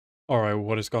Alright,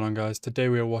 what is going on, guys? Today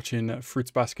we are watching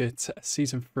Fruits Basket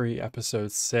Season 3,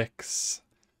 Episode 6.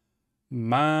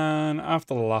 Man,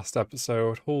 after the last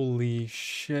episode, holy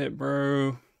shit,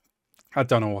 bro. I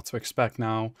don't know what to expect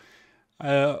now.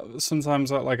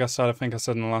 Sometimes, like I said, I think I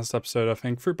said in the last episode, I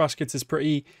think Fruit Baskets is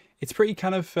pretty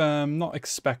kind of, not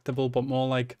expectable, but more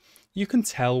like, you can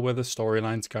tell where the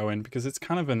storyline's going, because it's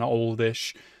kind of an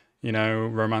oldish,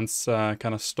 romance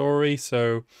kind of story,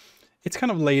 so it's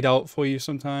kind of laid out for you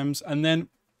sometimes, and then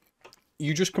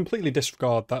you just completely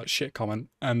disregard that shit comment,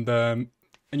 and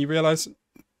you realize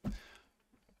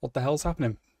what the hell's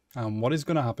happening, and what is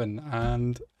going to happen,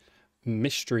 and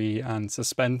mystery and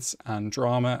suspense and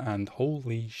drama, and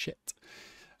holy shit.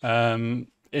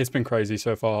 It's been crazy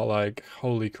so far, like,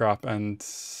 holy crap, and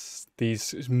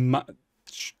these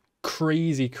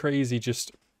crazy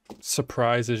just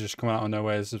surprises just coming out of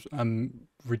nowhere is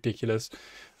ridiculous.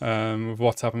 With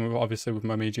what's happened with, obviously, with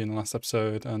Momiji in the last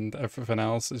episode, and everything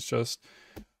else is just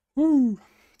woo,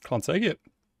 can't take it.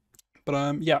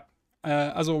 But yeah,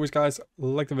 as always, guys,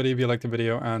 like the video if you like the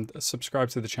video, and subscribe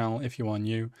to the channel if you are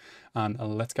new, and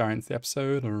let's go into the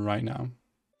episode right now.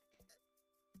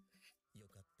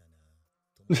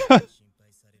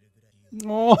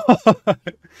 Oh,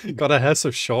 got her hair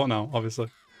so short now, obviously.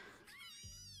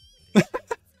 It's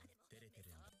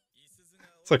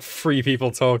like 3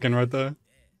 people talking right there.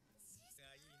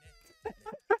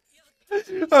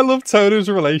 I love Toru's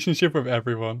relationship with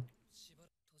everyone.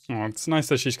 Oh, it's nice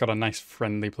that she's got a nice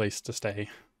friendly place to stay.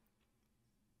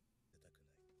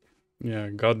 Yeah,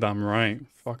 goddamn right.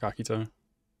 Fuck Akito.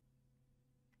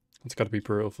 It's gotta be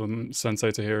brutal for Sensei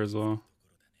to hear as well.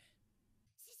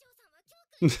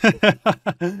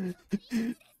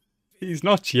 He's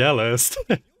not jealous.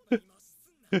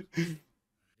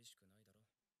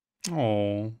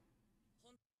 Oh.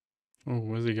 Oh,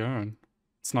 where's he going?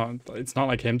 It's not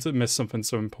like him to miss something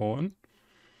so important.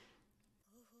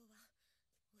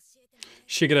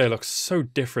 Shigure looks so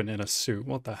different in a suit.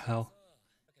 What the hell?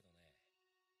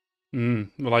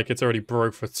 Like it's already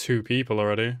broke for 2 people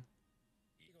already.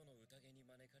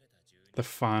 The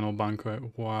final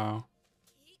banquet. Wow.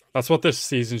 That's what this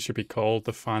season should be called,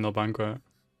 the final banquet.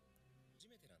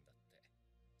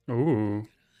 Ooh.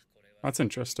 That's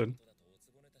interesting.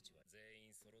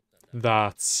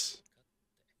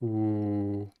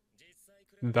 Ooh.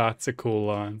 That's a cool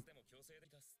line.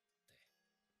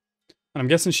 And I'm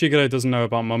guessing Shigure doesn't know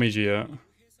about Momiji yet.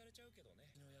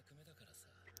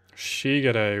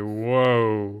 Shigure,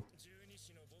 whoa.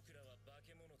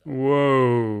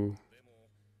 Whoa.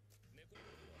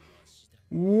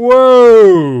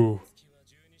 Whoa!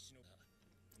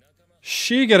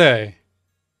 Shigure!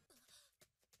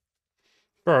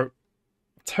 Bro,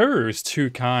 Toru's too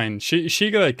kind.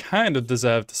 Shigure kind of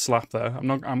deserved to slap there.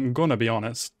 I'm gonna be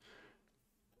honest.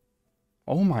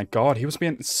 Oh my god, he was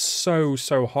being so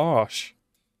harsh.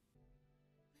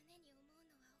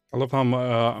 I love how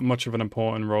much of an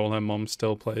important role her mom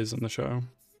still plays in the show.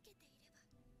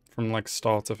 From like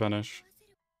start to finish.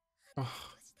 Ugh.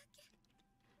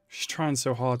 She's trying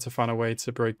so hard to find a way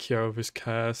to break Kyova's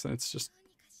curse, and it's just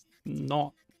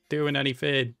not doing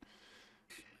anything.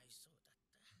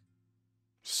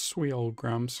 Sweet old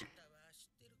Grams.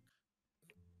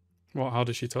 What, how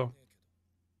does she talk?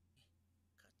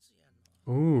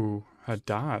 Ooh, her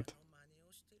dad.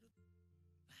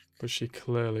 But she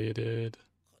clearly did.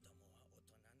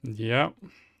 Yep.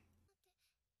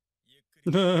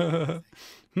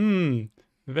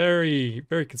 Very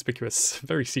conspicuous.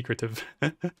 Very secretive.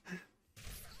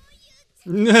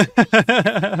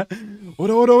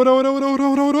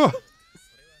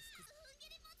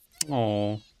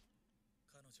 Oh.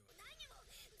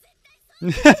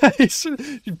 He's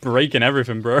breaking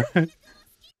everything, bro.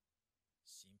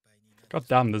 God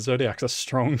damn, the Zodiacs are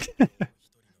strong.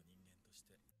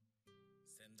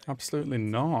 Absolutely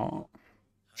not.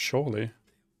 Surely.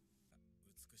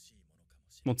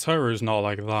 Well, Toru's not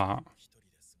like that.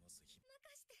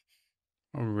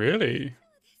 Oh, really?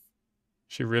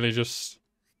 She really just...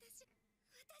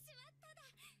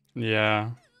 Yeah.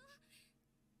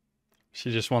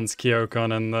 She just wants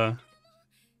Kyokon,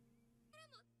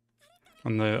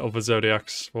 and the other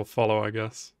Zodiacs will follow, I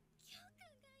guess.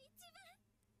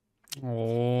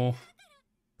 Oh.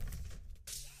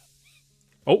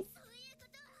 Oh.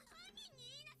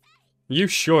 You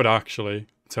should, actually,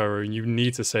 Toru. You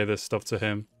need to say this stuff to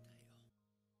him.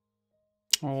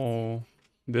 Oh,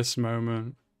 this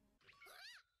moment.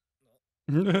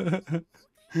 I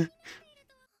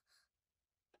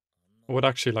would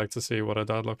actually like to see what her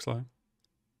dad looks like.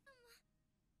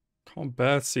 Can't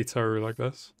bear to see Toru like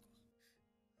this.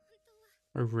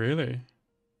 Oh, really?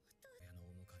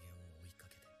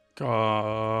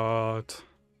 God.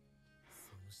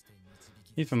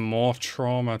 Even more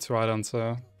trauma to add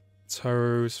onto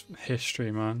Toru's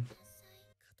history, man.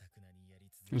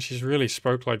 And she's really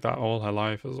spoke like that all her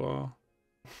life as well.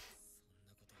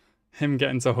 Him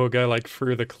getting to hug her like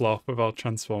through the cloth without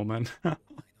transforming.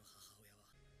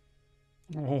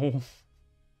 Oh.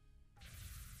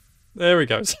 There he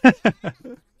goes.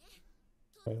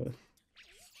 Oh.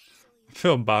 I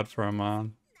feel bad for her,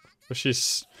 man. But she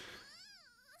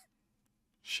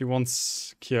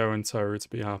wants Kyo and Toru to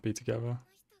be happy together.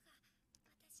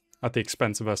 At the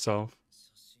expense of herself.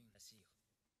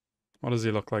 What does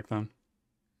he look like then?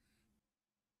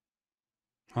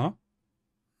 Huh?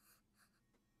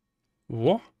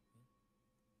 What?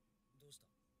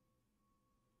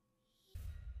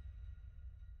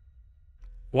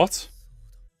 What?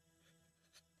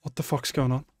 What the fuck's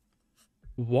going on?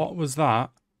 What was that?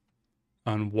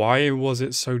 And why was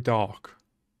it so dark?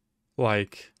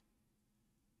 Like,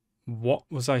 what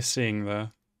was I seeing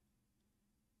there?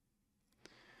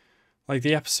 Like,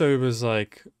 the episode was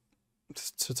like,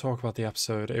 to talk about the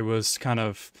episode, it was kind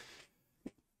of,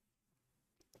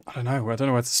 I don't know where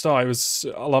to start. It was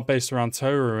a lot based around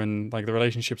Toru and like the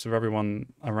relationships of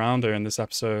everyone around her in this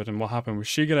episode and what happened with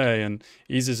Shigure and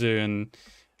Izuzu and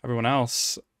everyone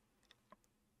else.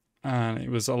 And it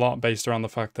was a lot based around the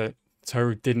fact that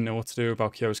Toru didn't know what to do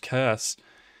about Kyo's curse.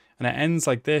 And it ends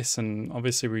like this, and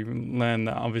obviously we learn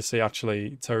that obviously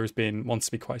actually Toru's wants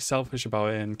to be quite selfish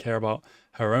about it and care about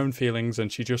her own feelings,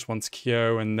 and she just wants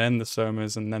Kyo and then the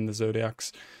Somas and then the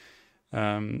Zodiacs.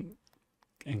 In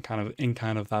kind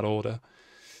of that order.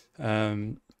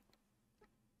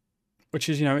 Which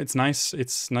is, you know, it's nice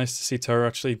to see Toru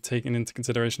actually taking into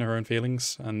consideration her own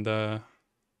feelings, and it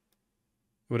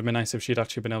would have been nice if she'd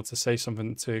actually been able to say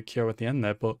something to Kyo at the end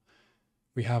there, but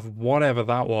we have whatever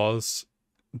that was.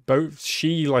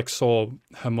 She like saw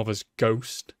her mother's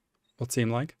ghost, what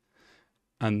seemed like,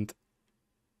 and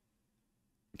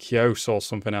Kyo saw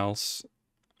something else,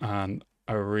 and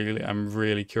I'm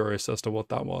really curious as to what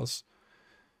that was.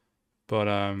 But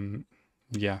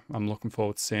yeah, I'm looking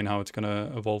forward to seeing how it's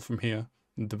gonna evolve from here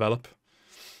and develop.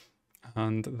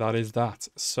 And that is that.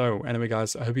 So anyway,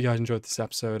 guys, I hope you guys enjoyed this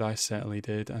episode. I certainly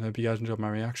did, and I hope you guys enjoyed my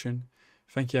reaction.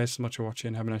 Thank you guys so much for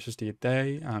watching. Have a nice rest of your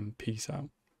day, and peace out.